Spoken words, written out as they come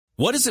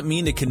What does it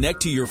mean to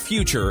connect to your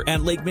future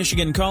at Lake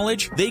Michigan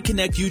College? They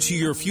connect you to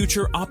your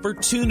future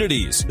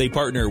opportunities. They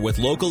partner with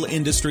local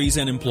industries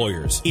and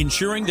employers,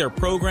 ensuring their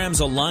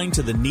programs align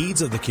to the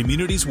needs of the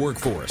community's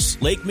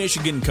workforce. Lake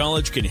Michigan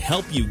College can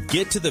help you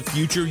get to the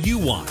future you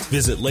want.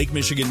 Visit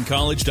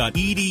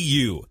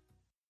lakemichigancollege.edu.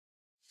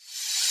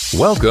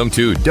 Welcome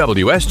to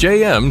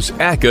WSJM's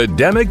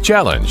Academic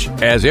Challenge.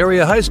 As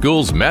area high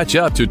schools match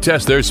up to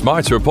test their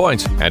smarts for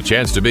points and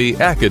chance to be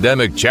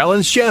Academic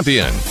Challenge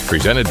champion.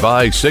 Presented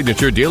by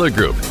Signature Dealer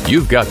Group.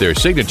 You've got their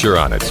signature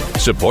on it.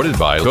 Supported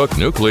by Cook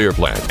Nuclear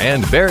Plant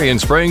and Berrien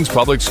Springs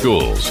Public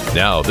Schools.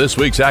 Now, this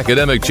week's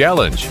Academic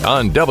Challenge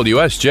on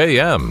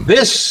WSJM.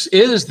 This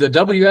is the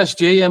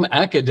WSJM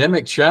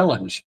Academic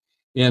Challenge.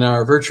 In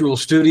our virtual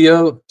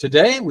studio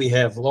today, we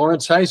have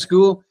Lawrence High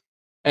School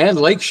and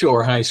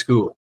Lakeshore High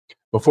School.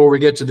 Before we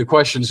get to the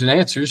questions and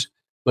answers,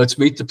 let's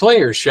meet the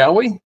players, shall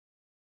we?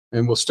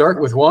 And we'll start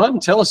with Juan.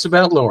 Tell us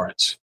about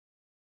Lawrence.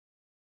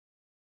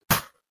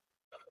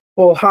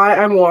 Well, hi,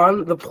 I'm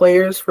Juan. The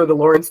players for the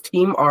Lawrence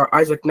team are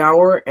Isaac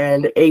Nauer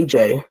and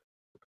AJ.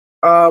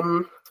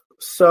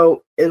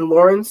 So in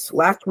Lawrence,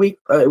 last week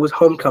it was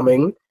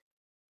homecoming,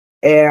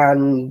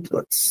 and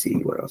let's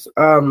see what else.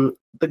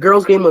 The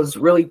girls' game was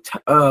really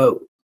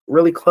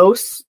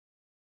close,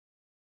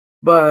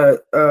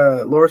 but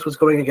Lawrence was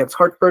going against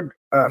Hartford.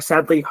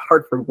 Sadly,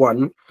 Hartford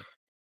won.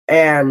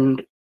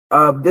 And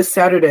this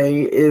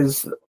Saturday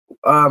is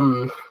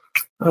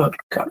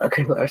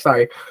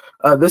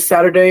this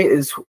Saturday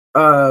is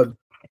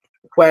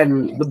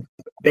when the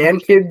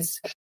band kids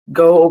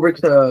go over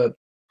to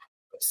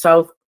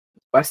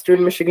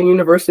Southwestern Michigan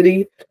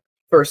University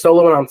for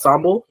solo and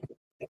ensemble.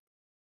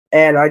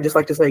 And I'd just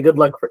like to say good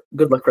luck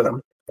for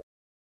them.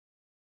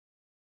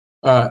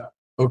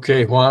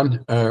 Okay,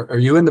 Juan, are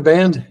you in the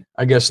band?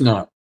 I guess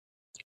not.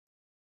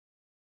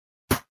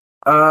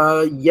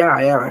 Yeah,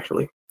 I am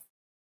actually.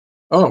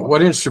 Oh,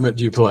 what instrument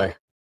do you play?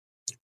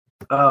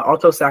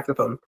 Alto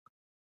saxophone.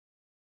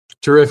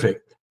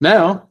 Terrific.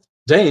 Now,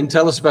 Dane,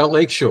 tell us about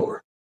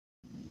Lakeshore.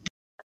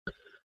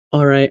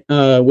 All right,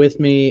 with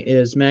me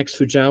is Max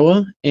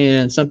Fujawa,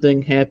 and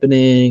something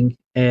happening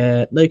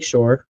at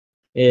Lakeshore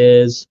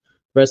is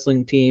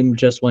wrestling team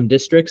just won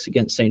districts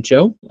against St.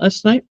 Joe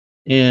last night,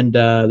 and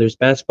there's a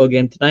basketball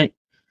game tonight,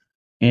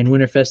 and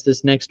Winterfest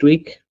is next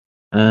week.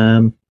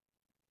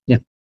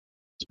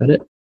 That's about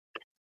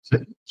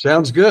it.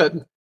 Sounds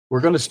good. We're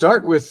going to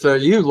start with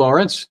you,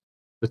 Lawrence.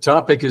 The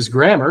topic is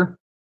grammar.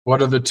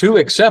 What are the two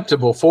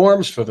acceptable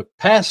forms for the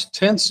past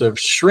tense of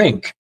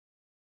shrink?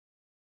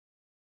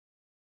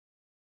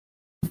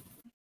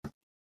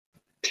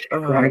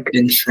 Shrunk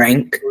and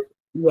shrank.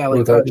 Yeah,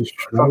 like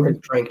shrunk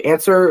and shrank.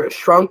 Answer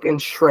shrunk and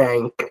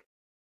shrank.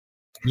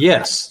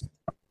 Yes.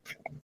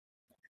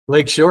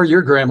 Lakeshore,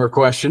 your grammar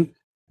question.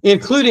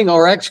 Including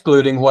or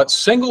excluding what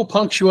single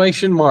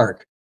punctuation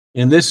mark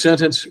in this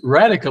sentence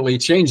radically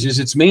changes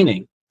its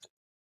meaning?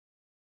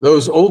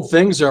 Those old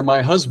things are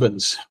my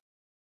husband's.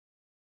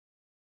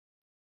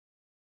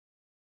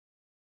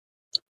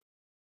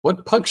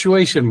 What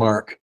punctuation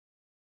mark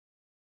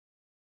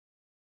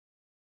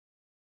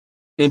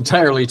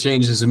entirely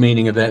changes the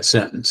meaning of that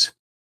sentence?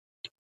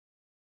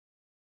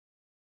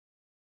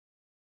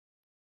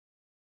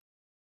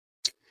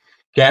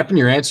 Captain,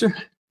 your answer?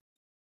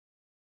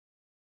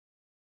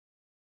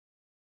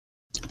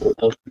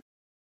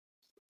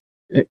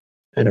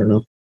 I don't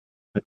know.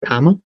 A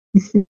comma?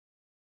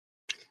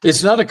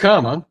 It's not a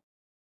comma.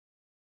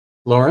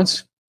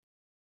 Lawrence?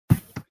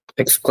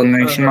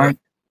 Exclamation mark.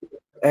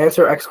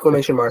 Answer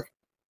exclamation mark.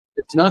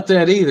 It's not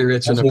that either.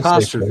 It's an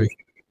apostrophe.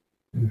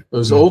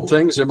 Those old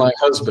things are my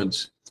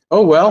husband's.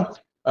 Oh, well,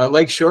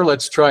 Lakeshore,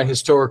 let's try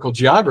historical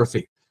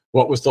geography.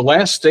 What was the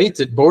last state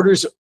that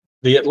borders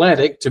the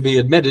Atlantic to be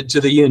admitted to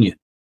the Union?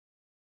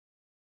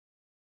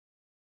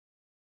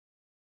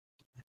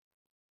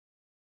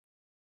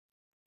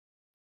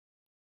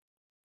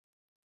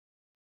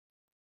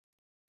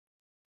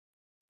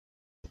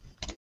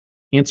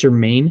 Answer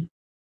Maine.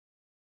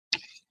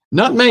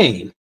 Not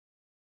Maine.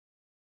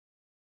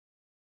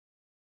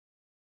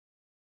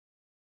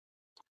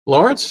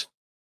 Lawrence?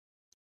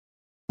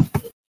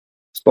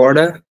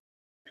 Florida.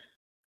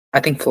 I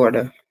think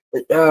Florida.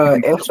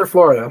 Answer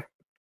Florida.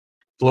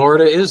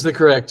 Florida is the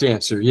correct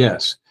answer,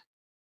 yes.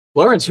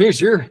 Lawrence, here's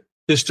your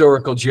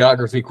historical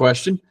geography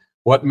question.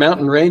 What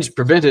mountain range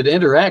prevented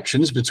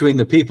interactions between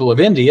the people of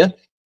India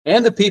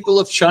and the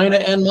people of China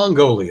and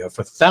Mongolia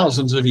for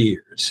thousands of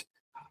years?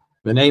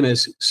 The name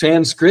is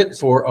Sanskrit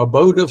for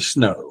abode of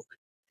snow.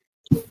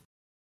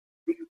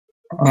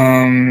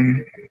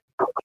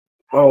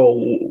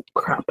 Oh,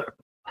 crap.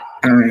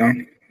 I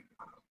don't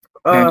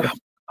know.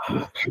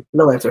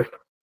 No answer.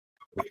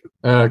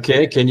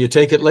 Okay, can you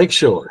take it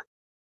Lakeshore?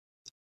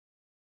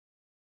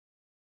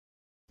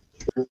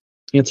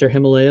 Answer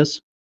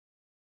Himalayas.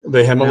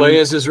 The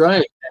Himalayas is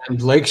right,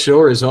 and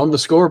Lakeshore is on the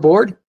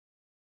scoreboard.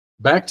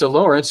 Back to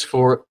Lawrence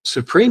for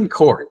Supreme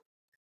Court.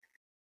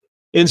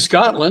 In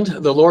Scotland,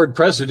 the Lord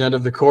President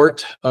of the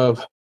Court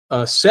of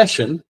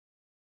Session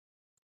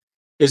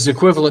is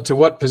equivalent to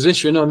what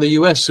position on the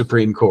U.S.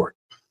 Supreme Court?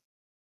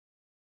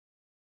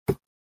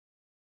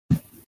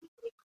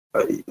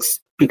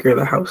 Speaker of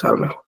the House. I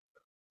don't know.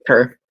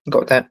 Sure. Go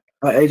with that.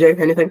 AJ,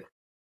 anything?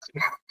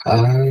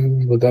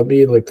 Would that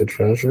be like the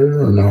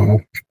treasurer or no?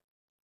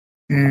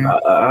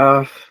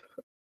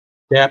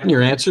 Captain,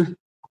 your answer?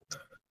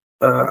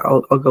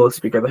 I'll go with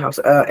Speaker of the House.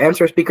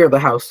 Answer Speaker of the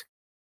House.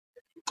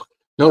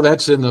 No,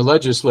 that's in the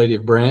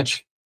legislative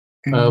branch.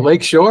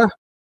 Lakeshore?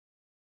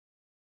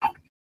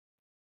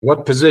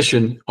 What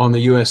position on the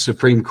U.S.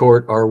 Supreme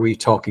Court are we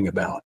talking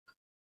about?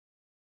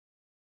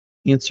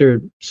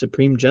 Answer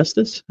Supreme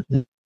Justice.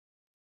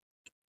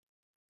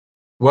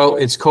 Well,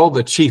 it's called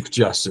the Chief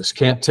Justice.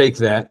 Can't take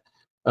that.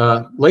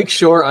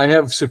 Lakeshore, I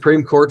have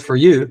Supreme Court for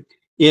you.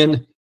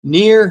 In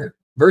Neer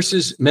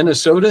versus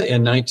Minnesota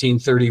in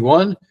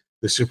 1931,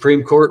 the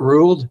Supreme Court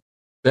ruled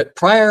that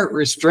prior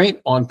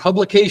restraint on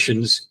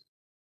publications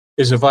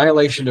is a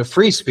violation of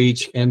free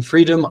speech and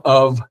freedom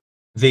of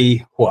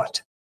the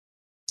what?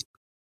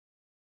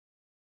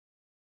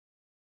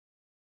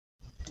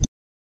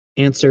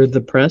 Answer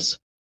the press.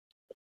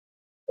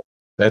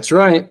 That's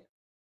right.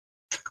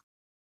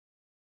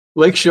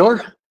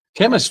 Lakeshore,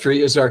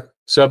 chemistry is our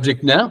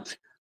subject now.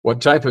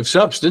 What type of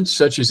substance,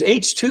 such as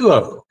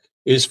H2O,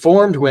 is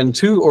formed when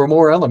two or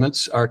more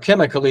elements are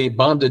chemically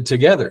bonded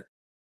together?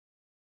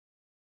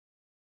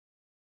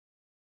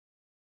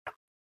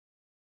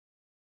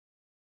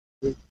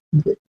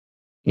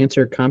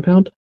 Answer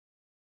compound.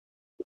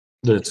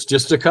 It's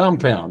just a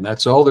compound.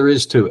 That's all there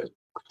is to it.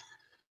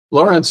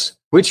 Lawrence,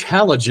 which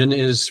halogen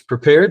is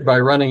prepared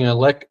by running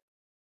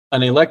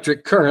an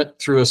electric current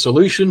through a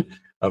solution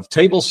of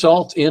table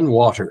salt in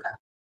water?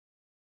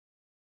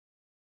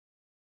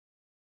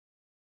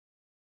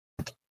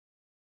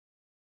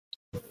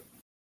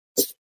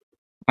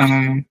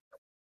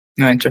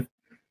 No answer.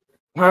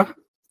 Huh?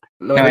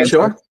 No No answer.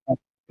 Sure.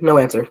 No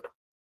answer.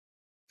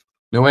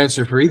 No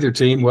answer for either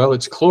team. Well,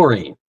 it's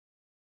chlorine.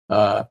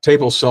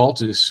 Table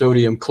salt is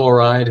sodium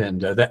chloride,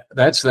 and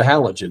that's the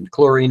halogen.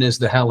 Chlorine is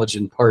the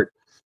halogen part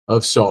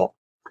of salt.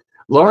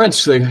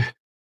 Lawrence, the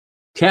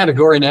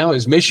category now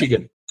is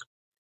Michigan.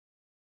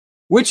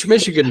 Which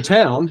Michigan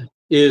town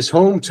is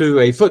home to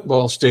a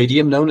football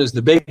stadium known as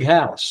the Big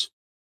House?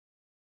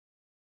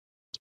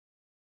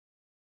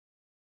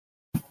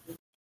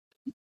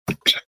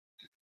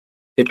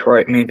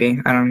 Detroit, maybe.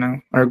 I don't know.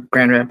 Or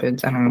Grand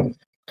Rapids. I don't know.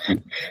 You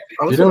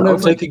don't know,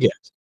 take a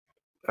guess.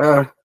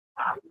 What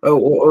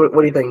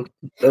do you think?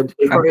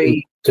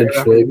 Detroit.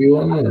 Detroit be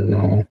one or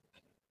no?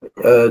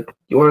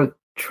 You want to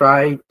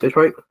try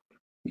Detroit?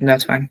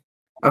 That's fine.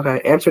 Okay,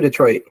 answer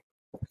Detroit.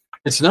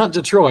 It's not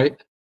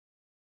Detroit.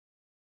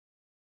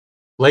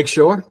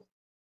 Lakeshore?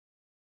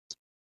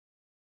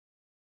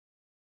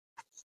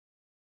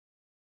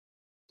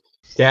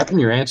 Captain,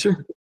 your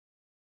answer?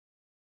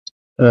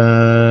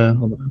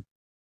 Hold on.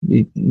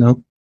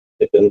 No.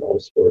 If in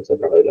most sports, I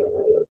probably don't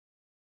know that.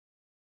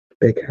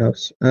 Big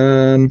House.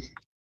 Answer?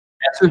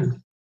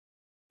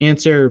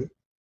 Answer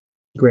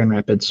Grand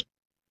Rapids.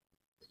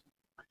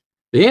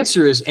 The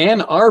answer is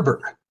Ann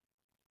Arbor.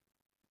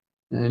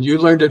 And you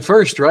learned it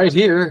first right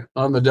here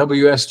on the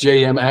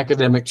WSJM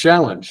Academic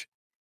Challenge.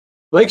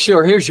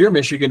 Lakeshore, here's your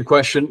Michigan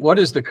question. What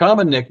is the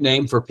common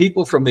nickname for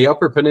people from the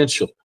Upper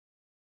Peninsula?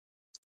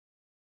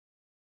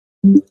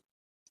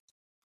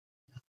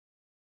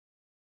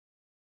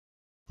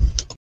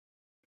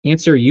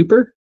 Answer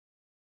Uper.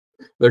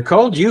 They're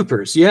called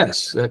Upers,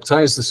 yes. That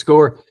ties the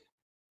score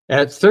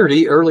at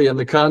 30 early in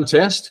the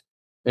contest.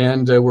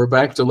 And we're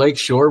back to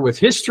Lakeshore with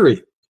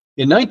history.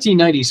 In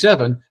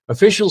 1997,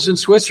 officials in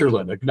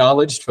Switzerland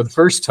acknowledged for the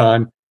first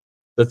time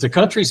that the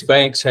country's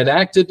banks had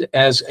acted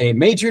as a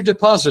major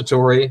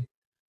depository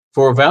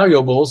for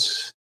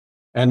valuables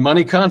and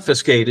money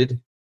confiscated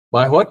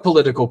by what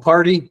political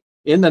party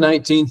in the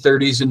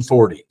 1930s and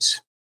 40s?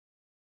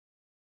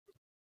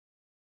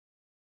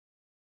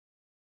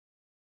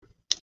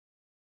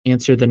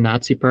 Answer the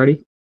Nazi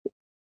Party.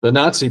 The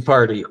Nazi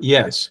Party,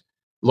 yes.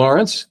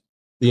 Lawrence,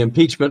 the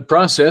impeachment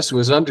process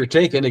was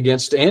undertaken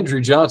against Andrew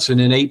Johnson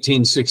in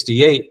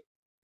 1868.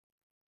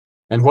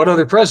 And what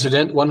other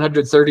president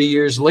 130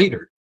 years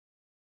later?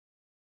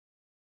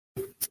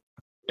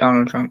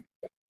 Donald Trump.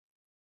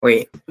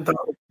 Wait. No.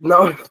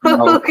 No.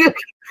 No,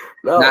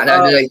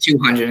 That'd be like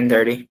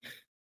 230.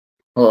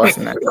 A little less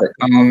than that.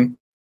 I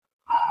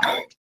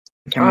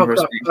can't remember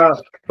his name.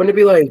 Wouldn't it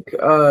be like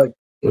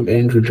Would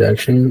Andrew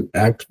Jackson be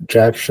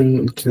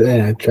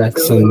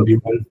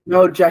one?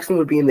 no, Jackson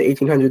would be in the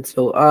 1800s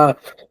still. I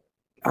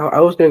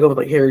was gonna go with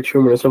like Harry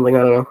Truman or something. I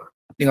don't know.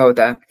 You go with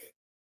that.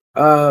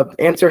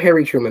 Answer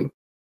Harry Truman.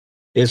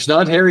 It's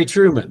not Harry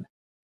Truman.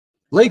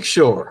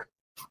 Lakeshore.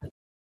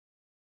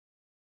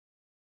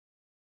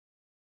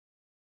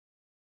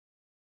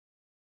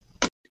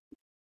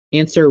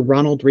 Answer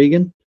Ronald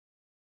Reagan.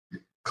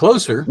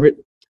 Closer. Well,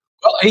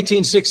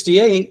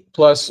 1868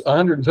 plus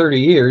 130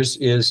 years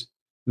is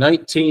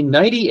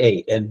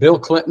 1998, and Bill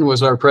Clinton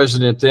was our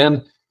president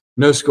then.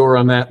 No score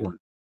on that one.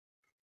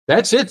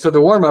 That's it for the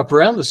warm-up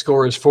round. The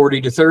score is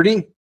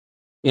 40-30.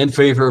 in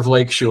favor of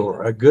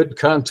Lakeshore. A good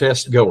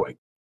contest going.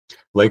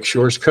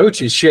 Lakeshore's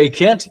coach is Shay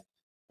Kent,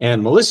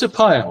 and Melissa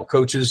Pyle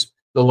coaches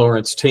the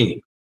Lawrence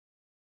team.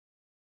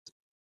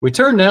 We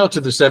turn now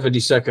to the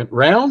 72nd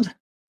round,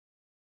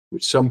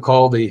 which some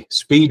call the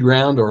speed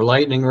round or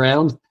lightning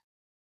round.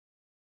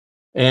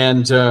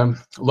 And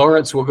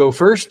Lawrence will go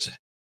first.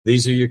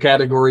 These are your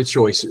category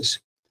choices: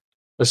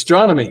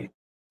 astronomy,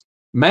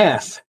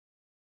 math,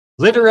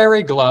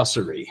 literary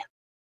glossary,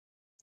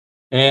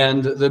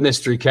 and the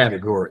mystery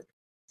category.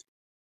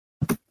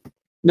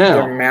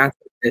 Now, Your math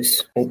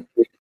is.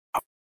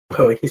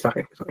 Oh, he's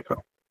talking.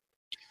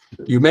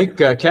 you make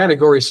a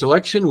category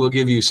selection. We'll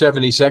give you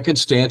 70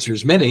 seconds to answer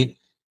as many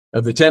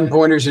of the 10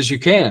 pointers as you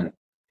can.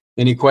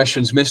 Any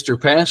questions missed or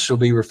passed will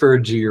be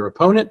referred to your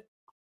opponent.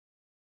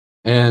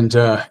 And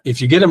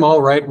if you get them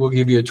all right, we'll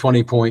give you a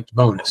 20-point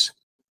bonus.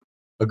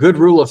 A good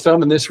rule of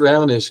thumb in this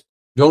round is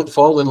don't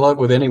fall in love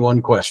with any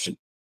one question.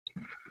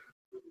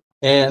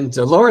 And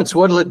Lawrence,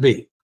 what'll it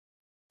be?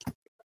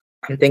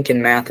 I'm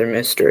thinking math or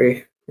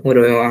mystery. What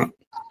do we want?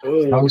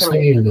 I was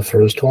thinking the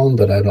first one,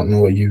 but I don't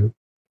know what you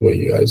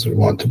guys would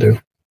want to do.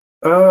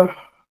 I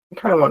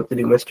kind of wanted to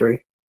do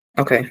mystery.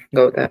 Okay,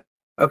 go with that.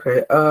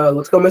 Okay,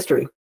 let's go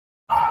mystery.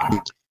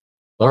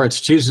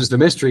 Lawrence chooses the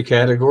mystery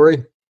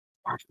category.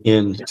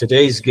 In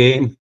today's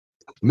game,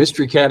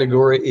 mystery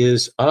category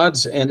is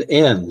odds and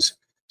ends.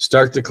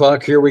 Start the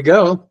clock. Here we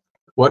go.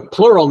 What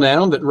plural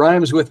noun that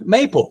rhymes with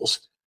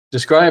maples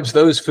describes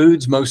those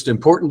foods most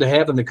important to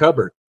have in the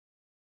cupboard?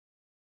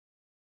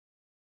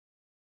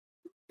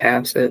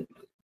 Pass it.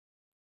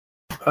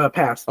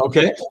 Pass.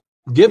 Okay.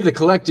 Give the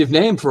collective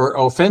name for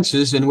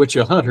offenses in which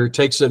a hunter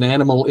takes an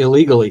animal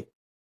illegally.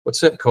 What's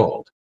that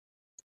called?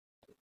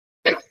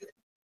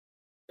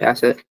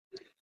 Pass it.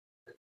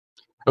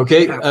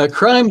 Okay.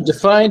 Crime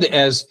defined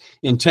as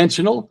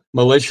intentional,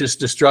 malicious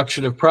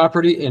destruction of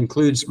property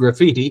includes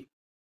graffiti.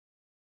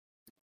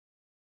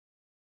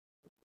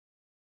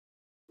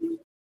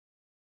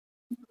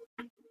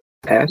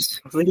 Pass.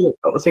 I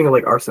was thinking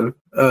like arson.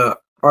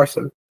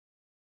 Arson.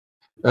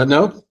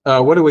 No.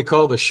 What do we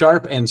call the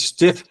sharp and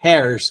stiff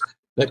hairs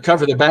that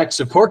cover the backs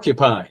of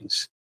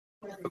porcupines?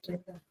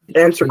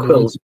 Answer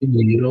quills.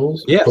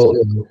 Needles? Yes.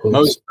 Quills.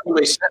 Most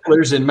early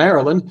settlers in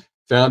Maryland,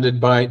 founded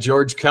by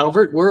George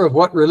Calvert, were of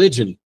what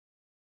religion?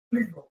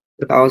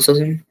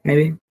 Catholicism,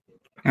 maybe?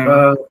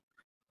 I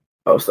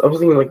was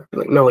thinking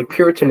like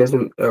Puritan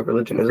isn't a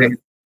religion, is it?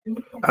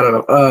 I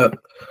don't know.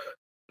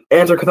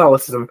 Answer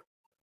Catholicism.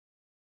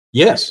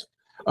 Yes.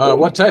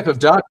 What type of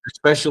doctor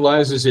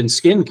specializes in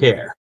skin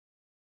care?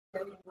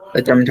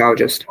 A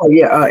dermatologist. Oh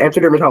yeah, answer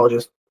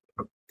dermatologist.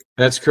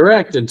 That's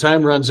correct. And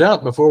time runs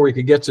out before we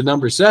could get to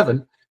number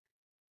 7.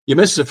 You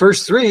missed the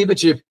first 3,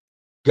 but you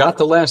got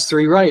the last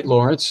 3 right,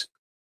 Lawrence.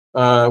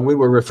 We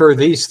will refer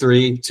these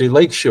 3 to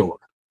Lakeshore.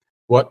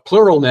 What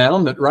plural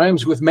noun that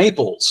rhymes with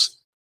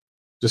maples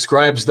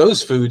describes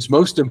those foods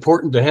most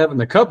important to have in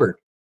the cupboard?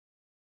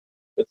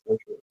 It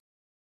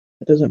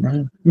doesn't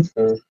rhyme.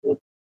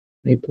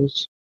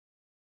 Maples.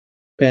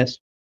 Pass.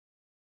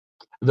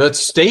 That's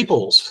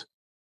staples.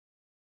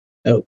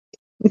 Oh.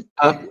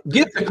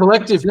 Give the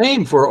collective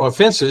name for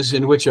offenses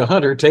in which a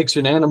hunter takes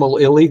an animal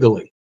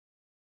illegally.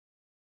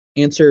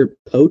 Answer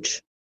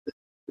poach.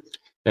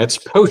 That's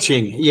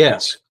poaching,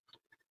 yes.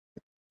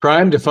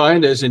 Crime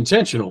defined as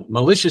intentional,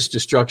 malicious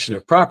destruction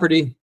of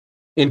property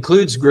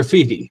includes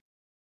graffiti.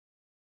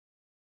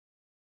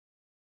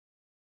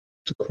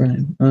 It's a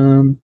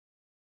crime.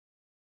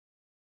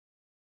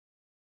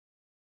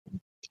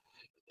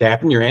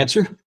 Captain, your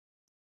answer?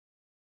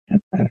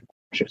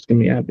 Sure, it's gonna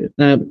be obvious.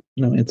 No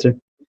answer.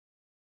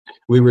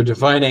 We were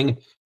defining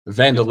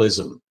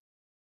vandalism.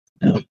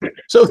 Oh.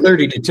 So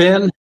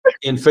 30-10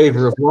 in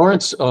favor of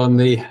Lawrence on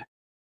the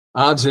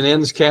odds and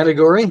ends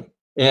category.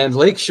 And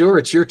Lakeshore,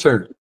 it's your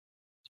turn.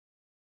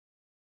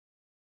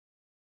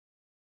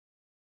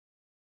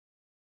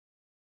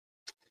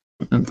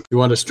 You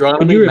want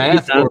astronomy,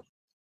 math, or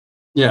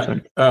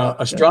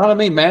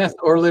astronomy, math,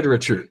 or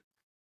literature?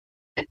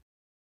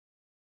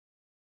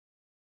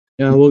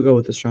 Yeah, we'll go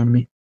with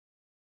astronomy.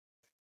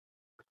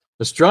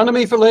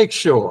 Astronomy for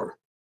Lakeshore.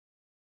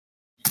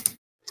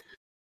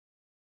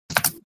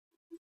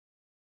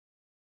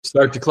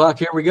 Start the clock.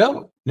 Here we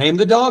go. Name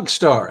the dog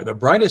star, the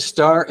brightest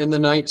star in the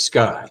night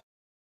sky.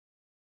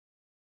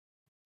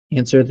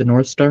 Answer the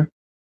North Star.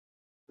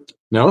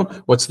 No.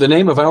 What's the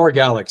name of our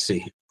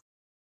galaxy?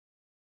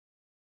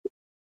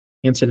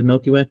 Answer the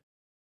Milky Way.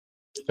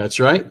 That's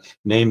right.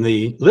 Name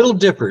the Little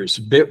Dipper's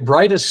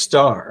brightest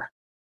star.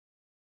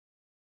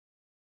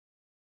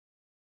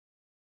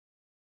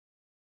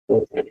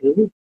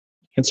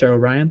 Answer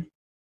Orion.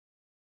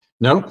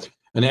 No.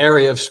 An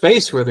area of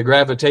space where the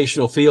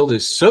gravitational field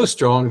is so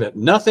strong that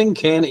nothing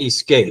can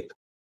escape.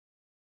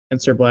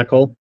 Answer black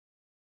hole.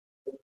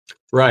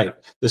 Right.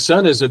 The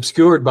sun is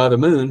obscured by the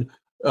moon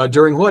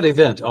during what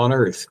event on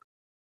Earth?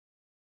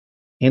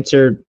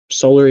 Answer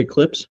solar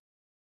eclipse.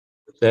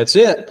 That's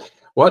it.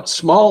 What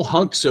small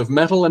hunks of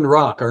metal and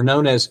rock are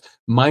known as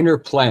minor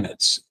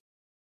planets?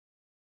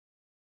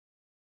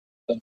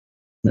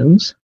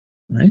 Moons.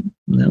 Right?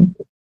 No.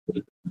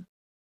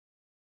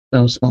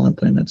 No smaller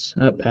planets.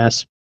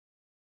 Pass.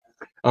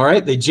 All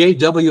right, the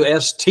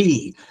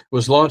JWST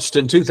was launched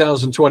in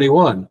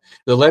 2021.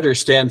 The letters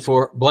stand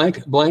for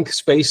blank blank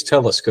space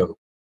telescope.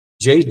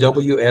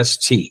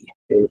 JWST.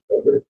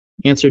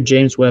 Answer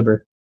James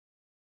Webber.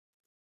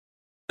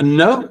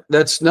 No,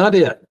 that's not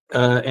it.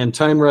 And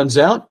time runs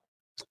out.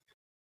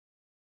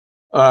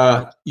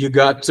 You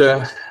got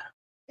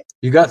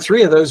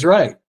 3 of those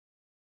right.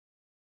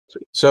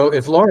 So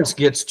if Lawrence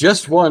gets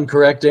just one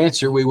correct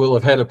answer, we will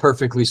have had a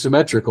perfectly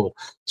symmetrical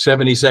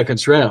 70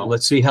 seconds round.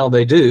 Let's see how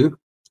they do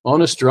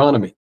on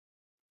astronomy.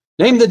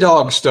 Name the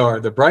dog star,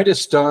 the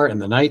brightest star in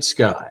the night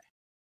sky.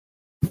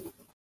 I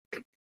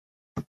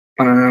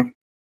don't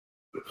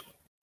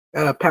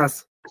know.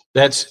 Pass.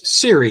 That's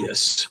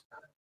Sirius.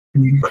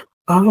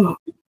 Oh,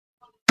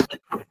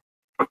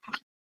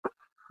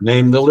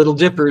 Name the Little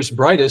Dipper's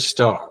brightest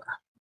star.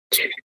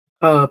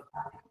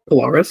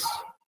 Polaris.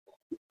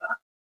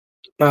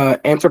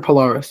 Answer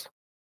Polaris.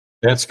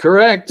 That's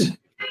correct.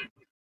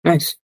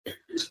 Nice.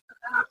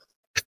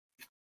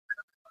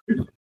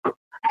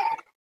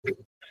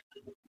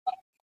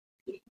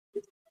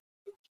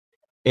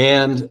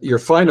 And your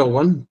final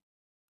one.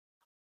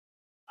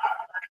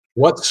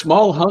 What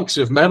small hunks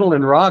of metal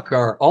and rock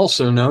are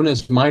also known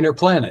as minor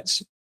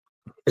planets?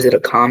 Is it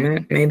a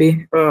comet,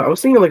 maybe? I was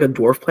thinking like a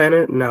dwarf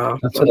planet. No.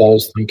 That's what I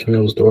was thinking. It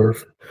was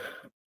dwarf.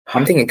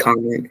 I'm thinking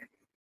comet.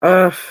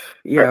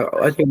 Yeah,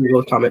 I think we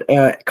will comet.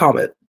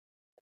 Comet.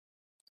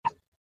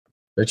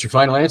 That's your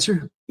final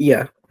answer?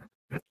 Yeah.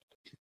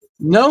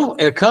 No,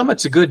 a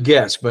comet's a good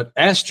guess, but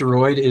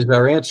asteroid is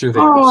our answer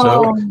there.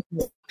 Oh.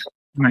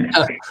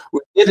 So we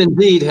did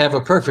indeed have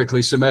a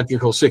perfectly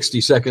symmetrical 60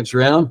 seconds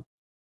round.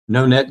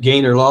 No net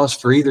gain or loss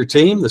for either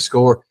team. The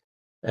score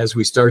as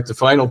we start the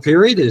final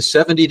period is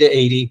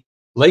 70-80.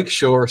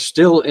 Lakeshore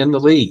still in the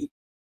lead.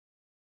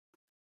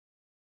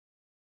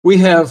 We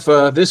have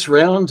this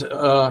round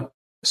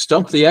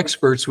Stump the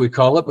Experts, we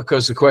call it,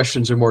 because the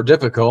questions are more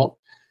difficult.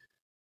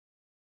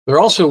 They're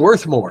also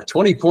worth more,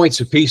 20 points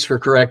apiece for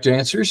correct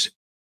answers.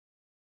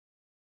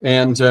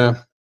 And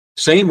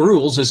same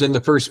rules as in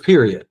the first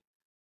period.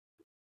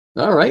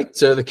 All right,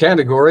 the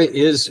category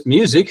is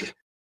music.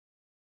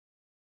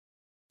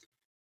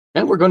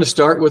 And we're going to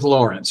start with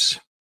Lawrence.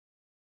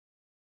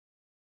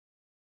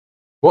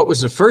 What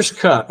was the first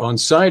cut on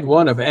side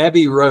 1 of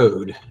Abbey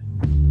Road?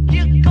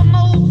 Here come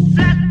old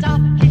flat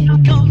top, here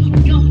come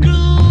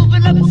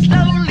grooving up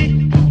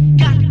slowly.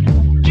 Got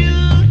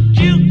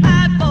juju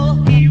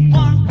eyeball, he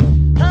won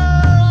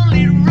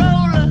holy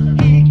roller.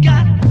 He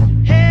got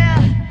hair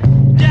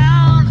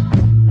down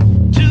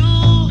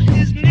to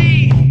his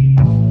knee.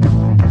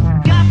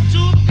 Got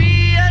to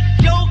be a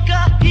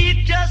joker,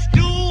 he just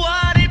do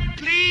what he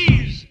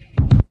please.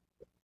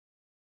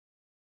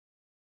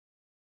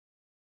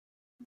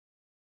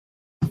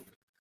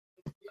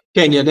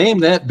 Can you name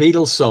that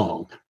Beatles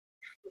song?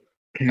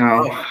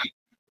 No.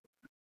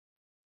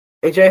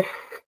 AJ?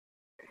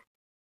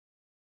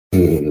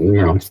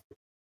 No.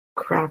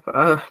 Crap.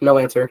 No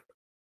answer.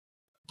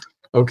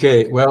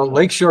 Okay, well,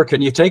 Lakeshore,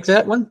 can you take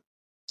that one?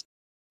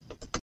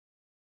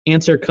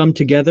 Answer Come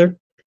Together.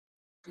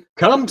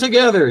 Come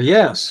Together,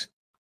 yes.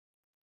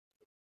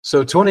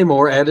 So 20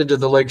 more added to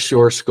the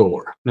Lakeshore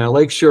score. Now,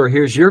 Lakeshore,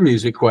 here's your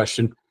music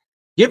question.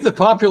 Give the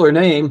popular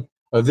name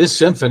of this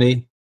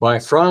symphony by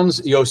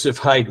Franz Joseph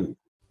Haydn.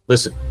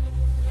 Listen.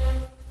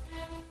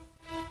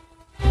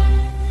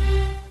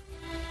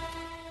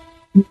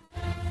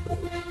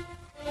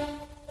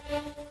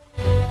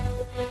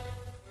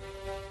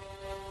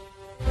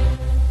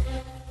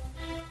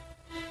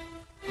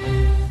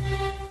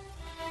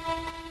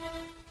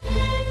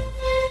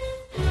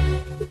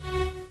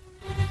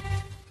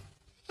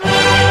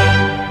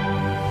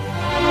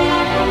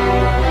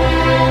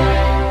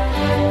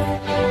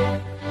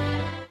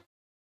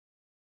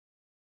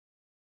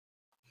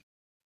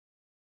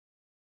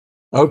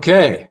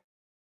 Okay.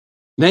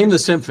 Name the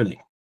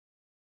symphony.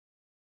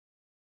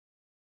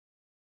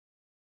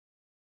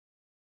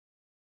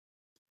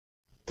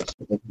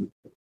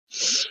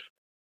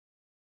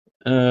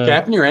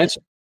 Captain, your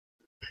answer?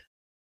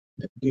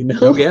 You know?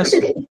 No guess?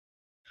 All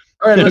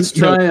right, let's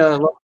try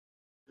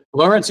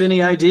Lawrence,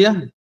 any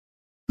idea?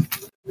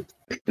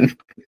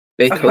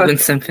 Beethoven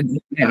Symphony,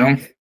 you know,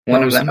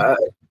 one of them.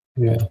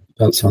 Yeah,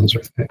 that sounds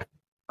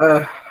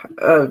right.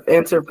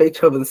 Answer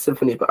Beethoven's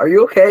Symphony. But are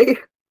you okay?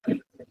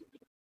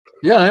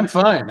 Yeah, I'm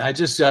fine. I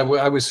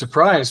was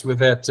surprised with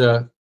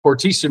that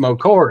fortissimo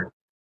chord.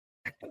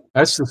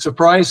 That's the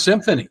surprise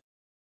symphony.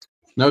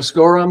 No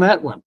score on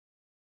that one.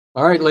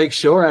 All right,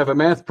 Lakeshore, I have a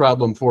math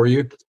problem for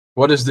you.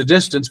 What is the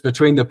distance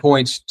between the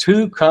points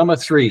 2,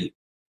 3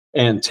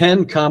 and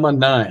 10,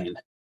 9?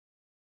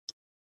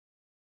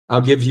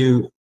 I'll give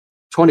you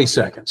 20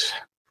 seconds.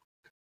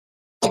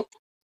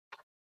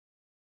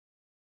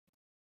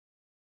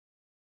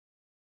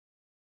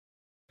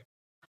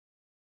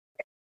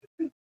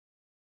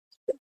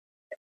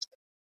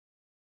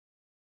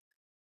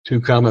 Two,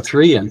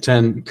 3 and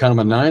 10,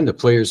 9. The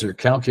players are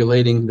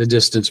calculating the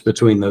distance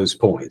between those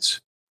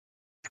points.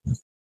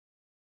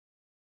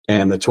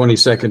 And the 20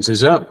 seconds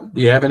is up.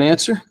 Do you have an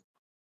answer?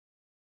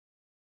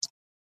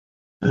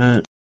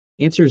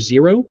 Answer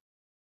 0.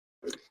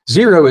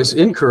 0 is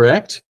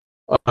incorrect.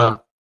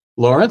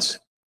 Lawrence?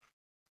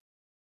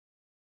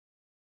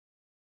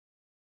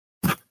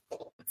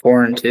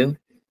 4 and 2.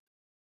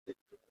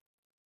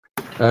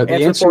 The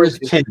answer is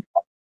 10.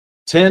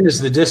 10 is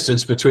the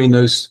distance between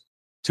those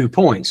 2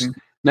 points.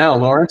 Now,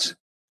 Lawrence,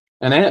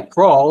 an ant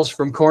crawls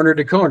from corner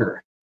to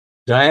corner,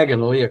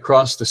 diagonally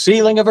across the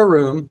ceiling of a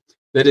room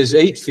that is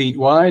 8 feet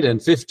wide and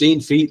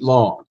 15 feet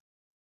long.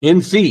 In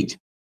feet,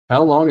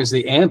 how long is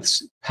the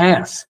ant's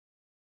path?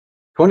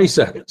 20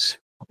 seconds.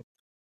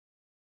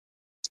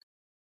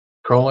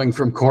 Crawling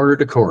from corner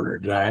to corner,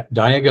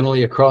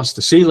 diagonally across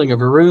the ceiling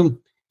of a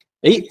room,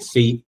 8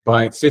 feet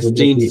by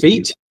 15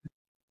 feet.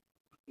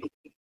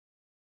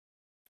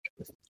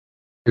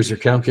 Here's your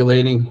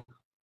calculating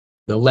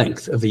the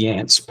length of the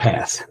ant's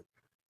path.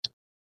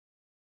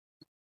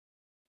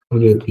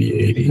 Would it be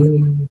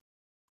 80?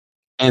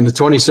 And the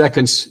 20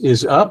 seconds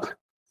is up.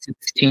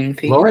 16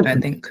 feet, Lauren? I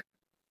think.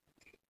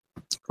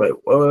 Wait,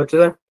 what did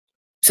that?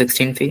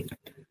 16 feet.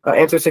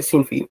 Answer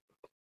 16 feet.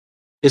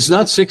 It's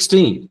not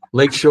 16.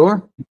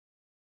 Lakeshore?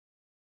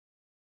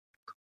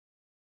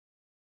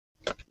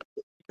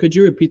 Could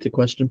you repeat the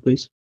question,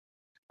 please?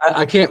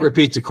 I can't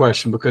repeat the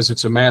question because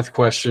it's a math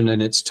question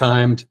and it's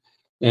timed,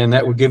 and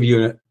that would give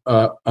you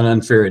an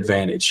unfair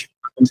advantage.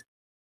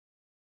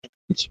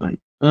 That's fine.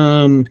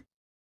 All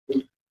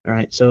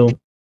right. So,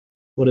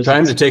 what is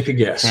Time it? to take a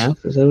guess.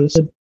 Half? Is that what it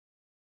said?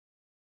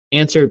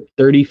 Answer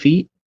 30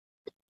 feet.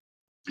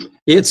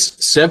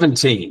 It's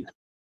 17.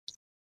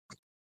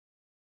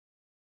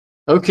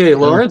 Okay,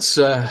 Lawrence,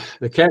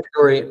 the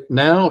category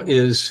now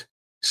is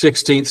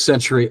 16th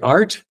century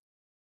art.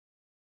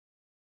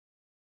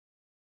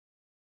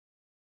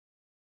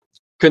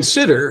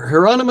 Consider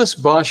Hieronymus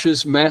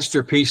Bosch's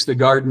masterpiece, The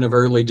Garden of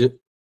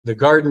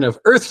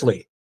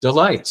Earthly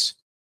Delights.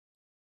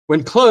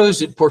 When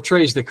closed, it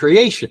portrays the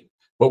creation,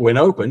 but when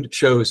opened,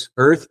 shows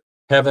earth,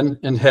 heaven,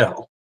 and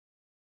hell.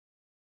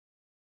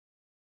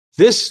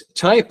 This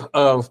type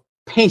of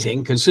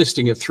painting,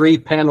 consisting of 3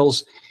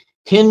 panels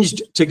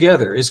hinged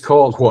together, is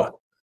called what?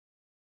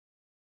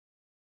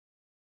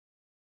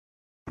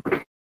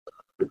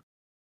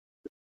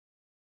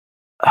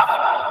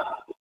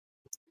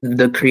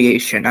 The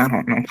creation. I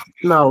don't know.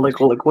 No, like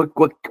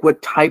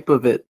what type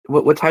of it?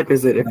 What type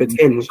is it if it's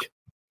hinged?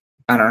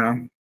 I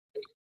don't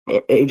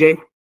know. AJ?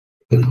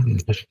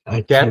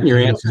 Captain, your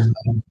answer.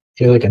 I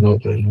feel like I know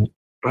it.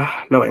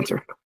 No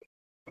answer.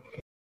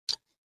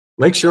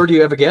 Lakeshore, do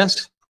you have a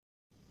guess?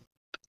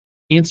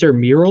 Answer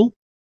mural.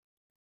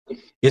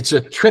 It's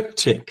a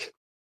triptych.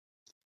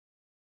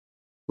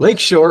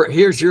 Lakeshore,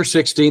 here's your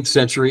 16th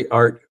century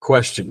art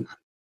question.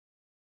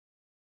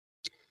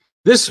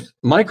 This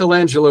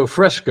Michelangelo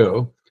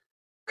fresco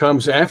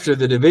comes after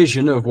the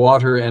division of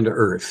water and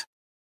earth.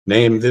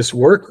 Name this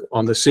work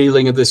on the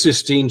ceiling of the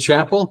Sistine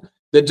Chapel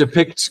that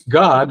depicts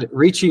God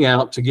reaching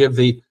out to give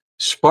the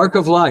spark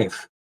of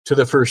life to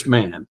the first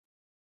man.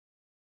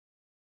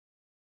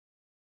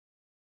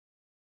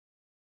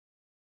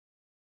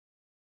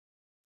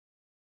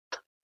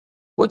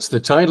 What's the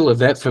title of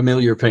that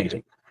familiar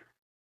painting?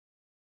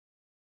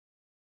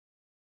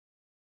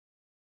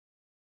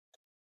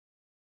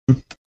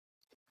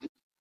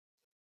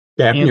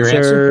 Captain, your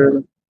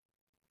answer?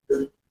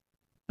 I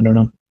don't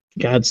know.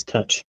 God's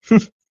touch.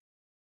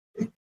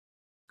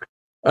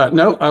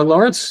 No,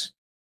 Lawrence,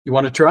 you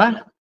want to try?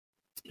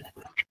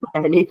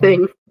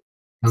 Anything?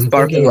 I'm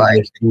Spark thinking of of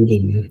life.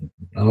 Eden.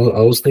 I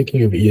was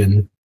thinking of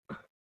Eden.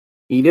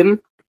 Eden?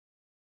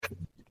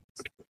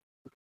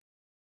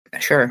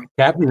 Sure.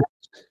 Captain,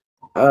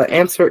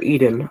 Answer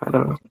Eden. I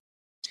don't know.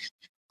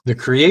 the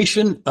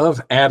creation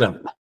of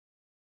Adam.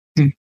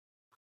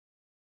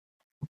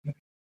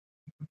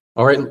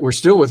 All right, we're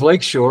still with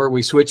Lakeshore.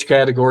 We switch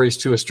categories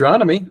to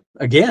astronomy.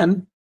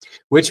 Again,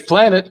 which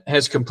planet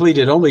has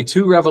completed only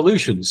 2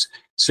 revolutions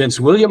since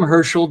William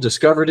Herschel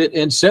discovered it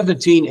in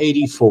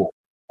 1784?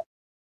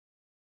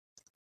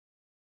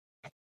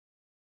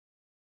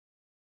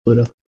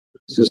 Pluto.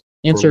 This is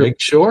for Answer.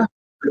 Lakeshore.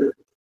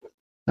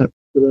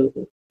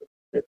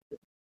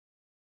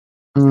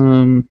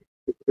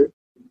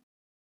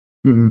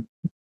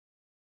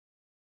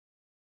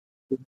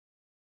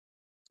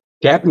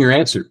 Captain, your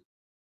answer.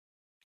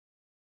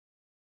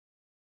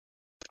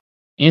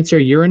 Answer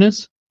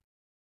Uranus.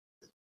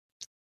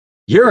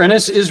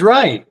 Uranus is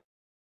right.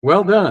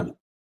 Well done.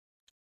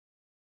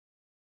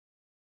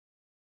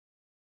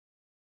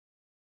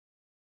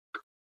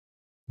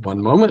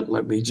 One moment.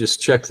 Let me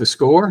just check the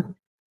score.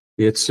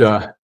 It's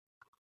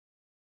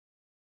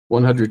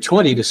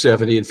 120 to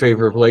 70 in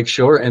favor of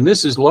Lakeshore. And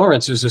this is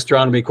Lawrence's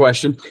astronomy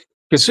question,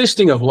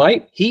 consisting of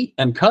light, heat,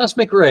 and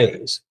cosmic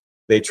rays.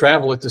 They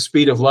travel at the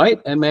speed of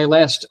light and may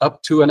last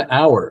up to an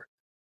hour.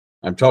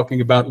 I'm talking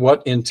about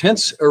what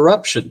intense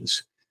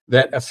eruptions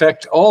that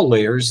affect all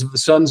layers of the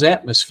sun's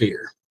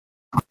atmosphere.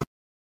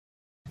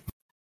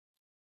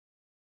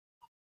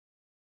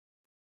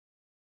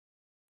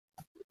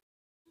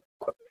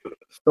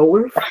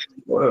 Solar?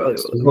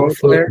 Solar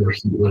flare or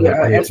heat ray?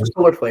 Yeah, answer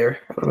solar flare.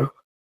 I don't know.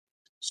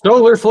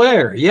 Solar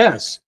flare,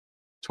 yes.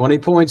 20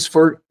 points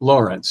for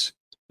Lawrence.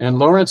 And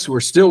Lawrence, we're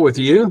still with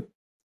you.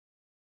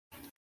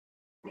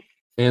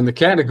 And the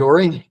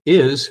category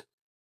is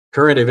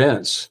current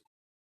events.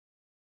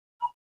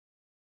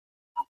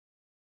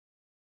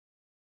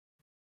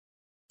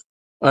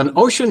 An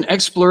ocean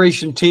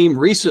exploration team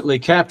recently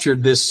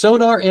captured this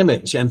sonar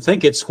image, and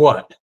think it's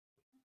what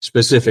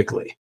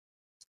specifically?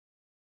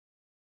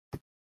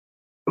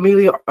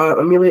 Amelia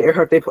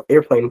Earhart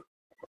airplane.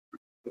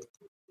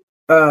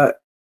 Answer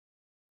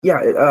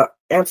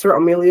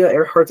Amelia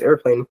Earhart's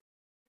airplane.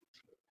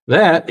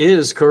 That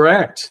is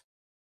correct.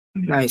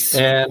 Nice.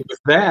 And with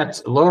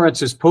that,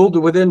 Lawrence is pulled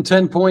to within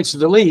 10 points of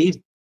the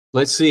lead.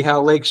 Let's see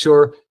how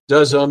Lakeshore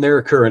does on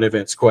their current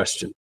events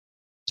question.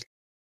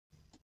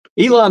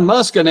 Elon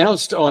Musk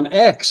announced on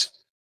X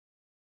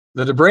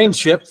that a brain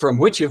chip from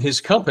which of his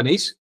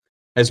companies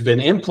has been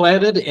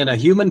implanted in a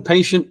human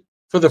patient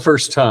for the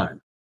first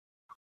time?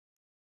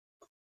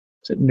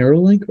 Is it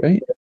Neuralink,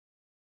 right?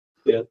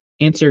 Yeah.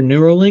 Answer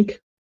Neuralink.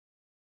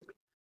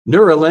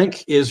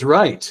 Neuralink is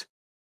right.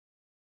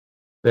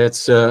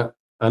 That's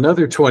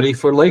another 20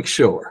 for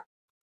Lakeshore.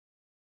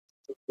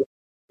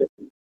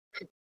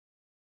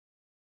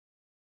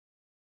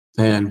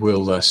 And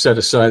we'll set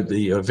aside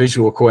the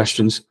visual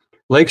questions.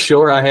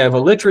 Lakeshore, I have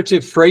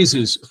alliterative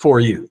phrases for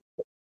you.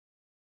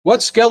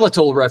 What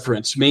skeletal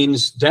reference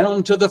means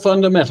down to the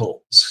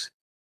fundamentals?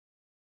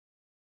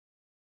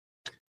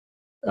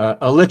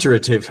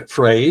 Alliterative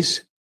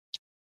phrase.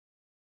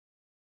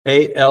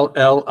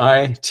 Alliterative.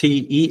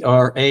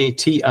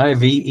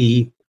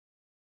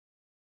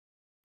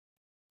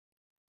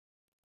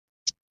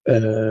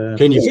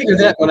 Can you figure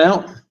that one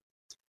out?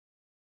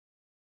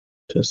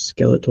 To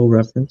skeletal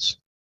reference.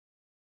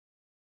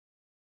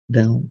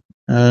 Down.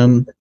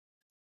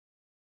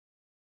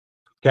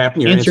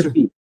 Captain, your answer?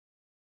 Feet.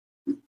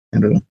 I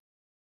don't know.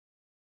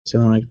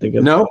 So I like to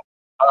go. No.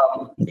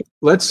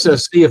 Let's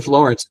see if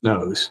Lawrence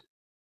knows.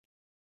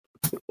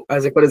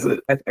 Isaac, what is it?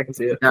 I can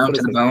see it. Down What to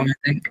is the it? bone, I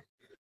think.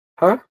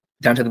 Huh?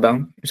 Down to the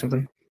bone or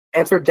something.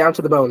 Answer down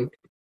to the bone.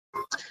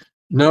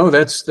 No,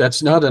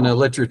 that's not an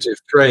alliterative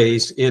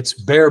phrase. It's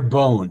bare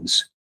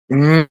bones.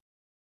 Mm.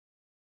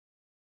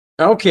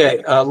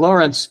 Okay,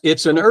 Lawrence,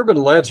 it's an urban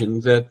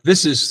legend that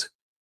this is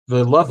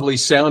the lovely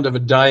sound of a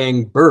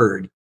dying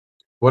bird.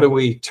 What do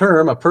we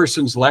term a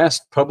person's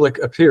last public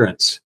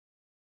appearance?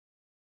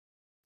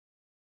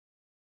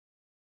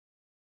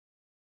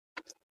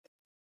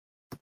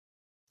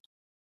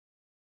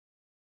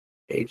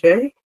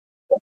 AJ?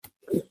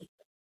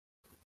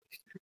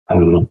 I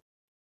don't know.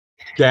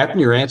 Captain,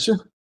 your answer?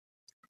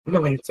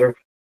 No answer.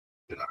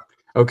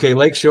 Okay,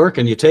 Lakeshore,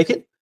 can you take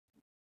it?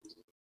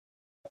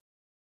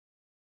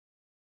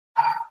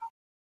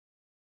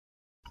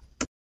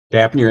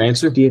 Captain, your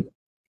answer? Do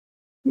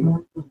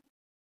you...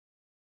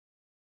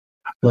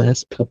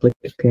 Last public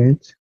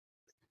appearance.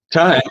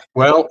 Time.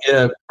 Well,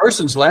 a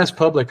person's last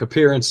public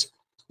appearance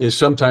is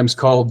sometimes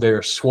called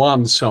their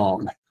swan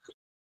song.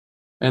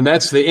 And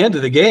that's the end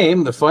of the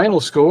game. The final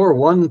score,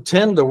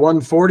 110 to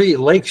 140.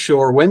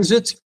 Lakeshore wins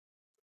it.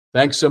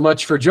 Thanks so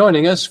much for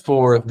joining us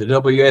for the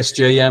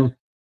WSJM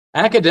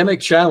Academic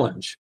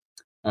Challenge.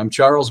 I'm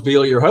Charles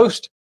Beal, your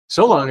host.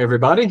 So long,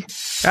 everybody.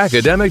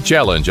 Academic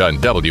Challenge on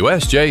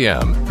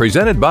WSJM,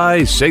 presented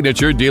by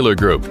Signature Dealer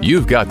Group.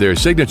 You've got their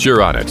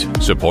signature on it.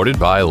 Supported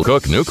by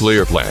Cook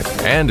Nuclear Plant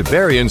and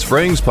Berrien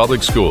Springs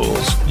Public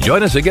Schools.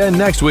 Join us again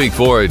next week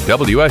for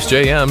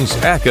WSJM's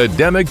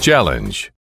Academic Challenge.